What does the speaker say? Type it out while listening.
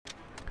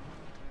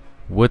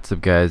What's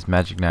up guys,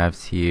 Magic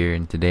Knives here,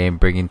 and today I'm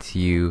bringing to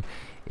you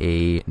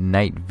a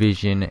night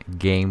vision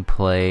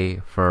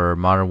gameplay for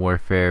Modern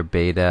Warfare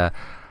beta.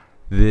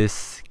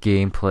 This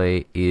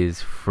gameplay is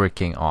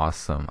freaking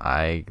awesome.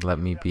 I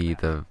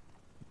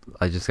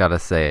just gotta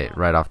say it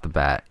right off the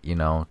bat,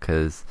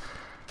 cause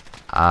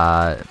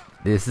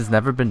this has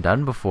never been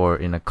done before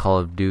in a Call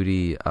of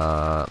Duty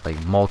like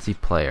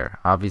multiplayer.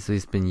 Obviously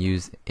it's been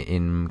used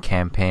in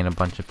campaign a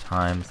bunch of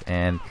times,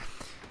 and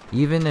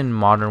even in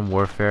Modern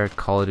Warfare,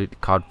 Call of Duty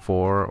COD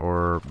 4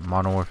 or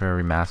Modern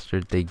Warfare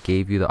Remastered, they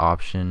gave you the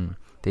option.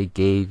 They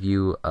gave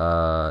you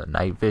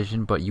night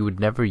vision, but you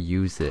would never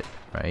use it,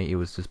 right? It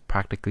was just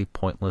practically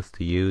pointless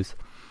to use.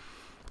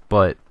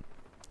 But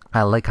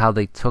I like how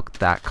they took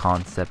that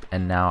concept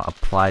and now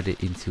applied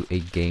it into a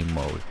game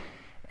mode.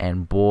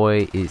 And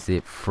boy, is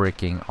it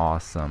freaking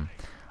awesome.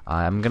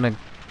 I'm gonna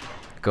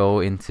go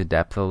into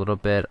depth a little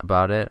bit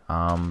about it,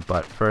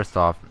 but first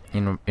off,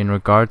 in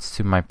regards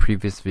to my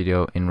previous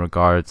video in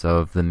regards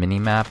of the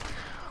minimap,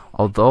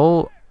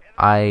 although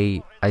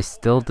I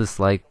still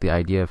dislike the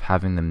idea of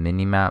having the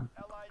minimap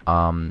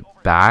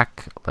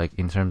back, like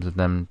in terms of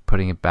them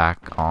putting it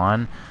back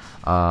on,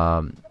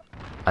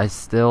 I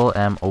still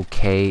am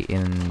okay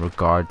in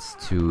regards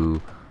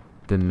to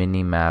the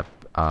minimap,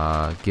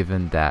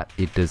 given that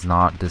it does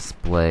not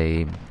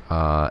display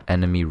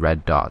enemy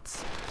red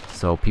dots,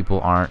 so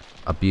people aren't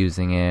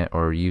abusing it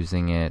or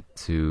using it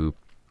to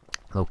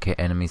locate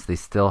enemies. They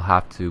still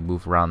have to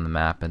move around the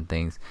map and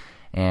things.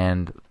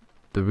 And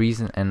the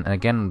reason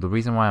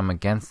why I'm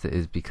against it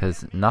is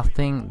because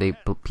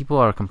people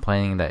are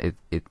complaining that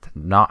it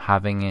not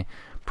having it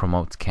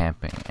promotes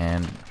camping,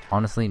 and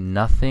honestly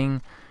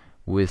nothing,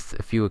 with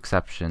a few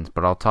exceptions,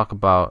 but I'll talk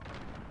about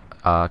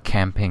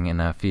camping in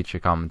a future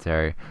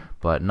commentary,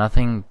 but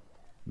nothing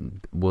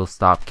will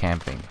stop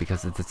camping,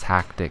 because it's a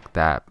tactic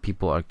that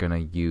people are gonna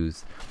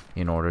use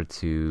in order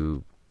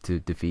to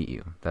defeat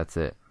you. That's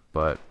it.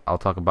 But I'll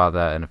talk about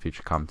that in a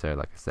future commentary,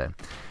 like I said.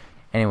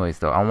 Anyways,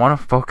 though, I want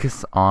to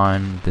focus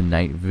on the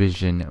night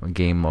vision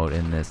game mode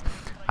in this.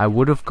 I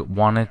would have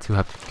wanted to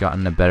have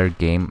gotten a better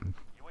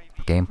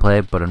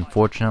gameplay, but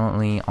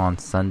unfortunately on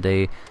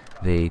Sunday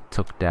they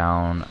took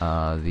down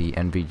the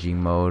NVG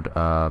mode.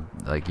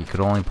 Like, you could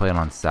only play it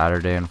on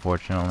Saturday,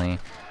 unfortunately.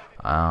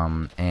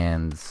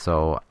 And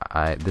so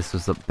this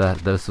was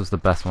the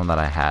best one that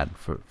I had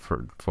for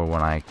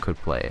when I could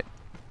play it.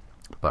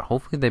 But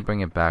hopefully they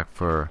bring it back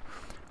for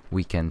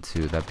weekend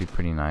 2. That'd be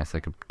pretty nice. I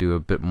could do a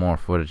bit more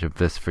footage of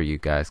this for you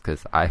guys,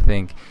 because I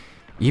think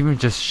even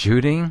just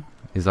shooting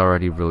is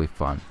already really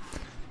fun.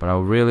 But I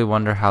really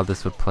wonder how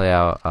this would play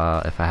out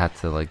if I had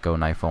to like go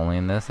knife only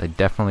in this. I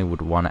definitely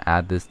would want to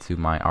add this to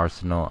my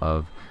arsenal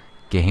of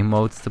game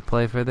modes to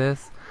play for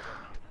this.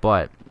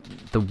 But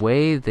the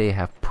way they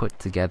have put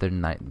together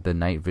the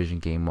night vision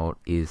game mode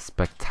is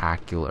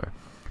spectacular.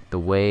 The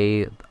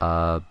way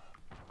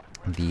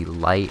the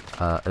light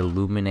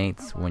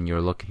illuminates when you're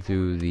looking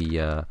through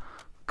the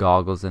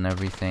goggles and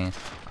everything.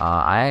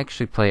 I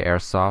actually play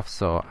airsoft,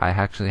 so I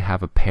actually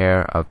have a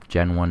pair of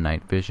Gen 1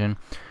 night vision,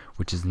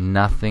 which is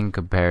nothing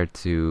compared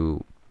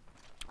to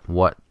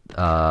what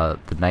the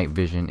night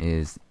vision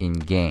is in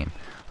game.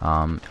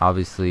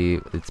 Obviously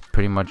it's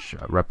pretty much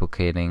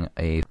replicating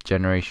a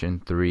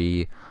Generation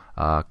 3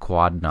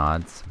 quad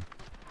nods,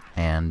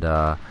 and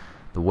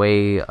the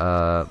way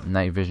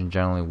night vision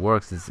generally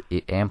works is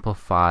it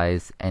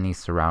amplifies any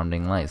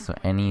surrounding lights, so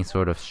any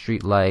sort of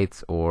street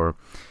lights, or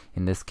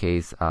in this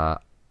case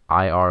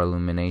IR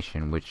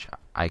illumination, which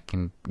you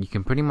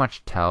can pretty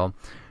much tell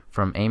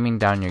from aiming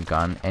down your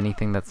gun.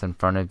 Anything that's in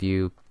front of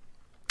you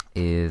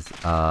is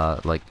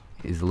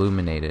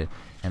illuminated,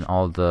 and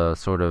all the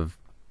sort of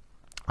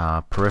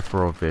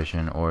peripheral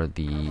vision, or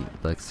the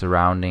like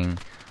surrounding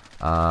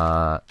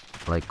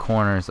like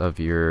corners of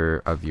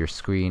your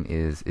screen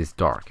is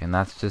dark, and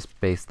that's just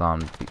based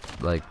on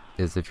like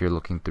as if you're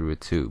looking through a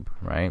tube,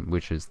 right,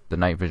 which is the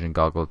night vision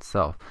goggle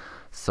itself.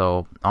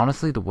 So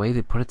honestly, the way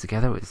they put it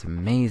together is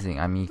amazing.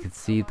 I mean, you can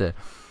see you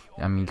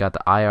got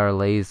the IR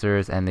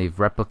lasers, and they've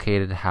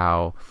replicated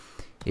how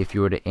if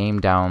you were to aim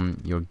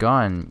down your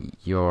gun,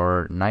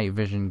 your night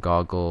vision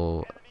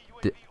goggle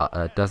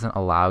doesn't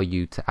allow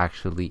you to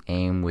actually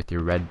aim with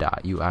your red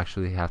dot. You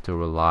actually have to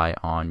rely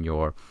on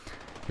your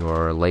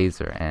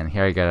laser. And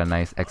here I got a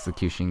nice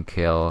execution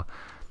kill.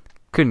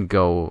 Couldn't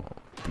go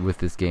with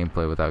this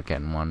gameplay without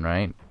getting one,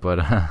 right?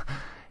 But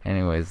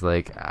anyways,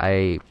 like,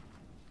 I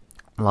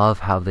love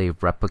how they've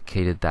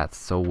replicated that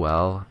so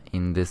well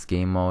in this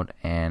game mode.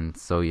 And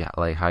so yeah,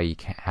 like how you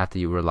have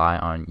to rely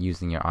on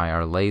using your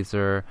IR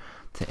laser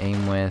to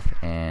aim with.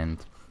 And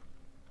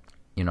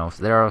so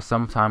there are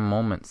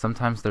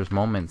sometimes there's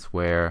moments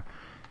where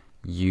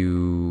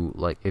you,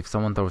 like, if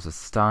someone throws a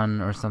stun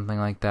or something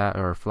like that,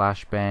 or a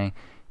flashbang,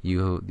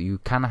 you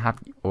kind of have,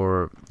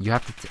 or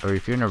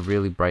if you're in a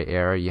really bright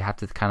area, you have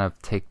to kind of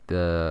take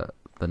the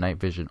night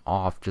vision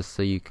off, just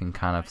so you can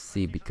kind of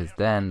see, because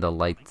then the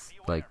light's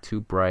like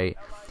too bright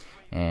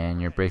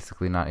and you're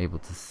basically not able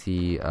to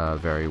see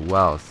very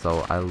well.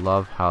 So I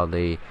love how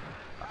they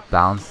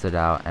balanced it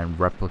out and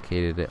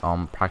replicated it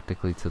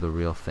practically to the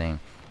real thing.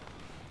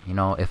 You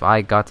know, if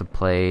I got to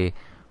play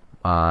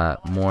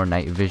more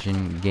night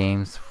vision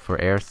games for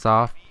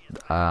airsoft,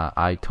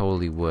 I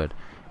totally would.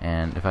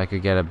 And if I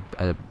could get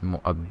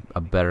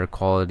a better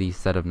quality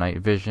set of night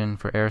vision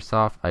for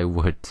airsoft, I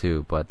would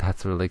too, but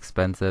that's really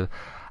expensive.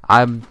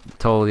 I'm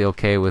totally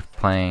okay with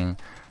playing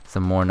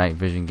some more night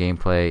vision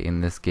gameplay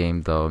in this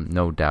game though,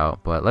 no doubt.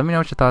 But let me know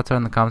what your thoughts are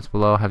in the comments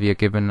below. Have you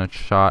given a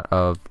shot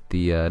of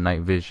the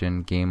night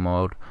vision game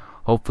mode?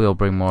 Hopefully I'll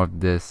bring more of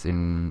this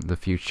in the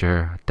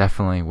future.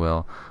 Definitely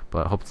will.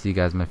 But hope to see you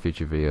guys in my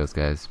future videos,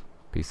 guys.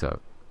 Peace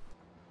out.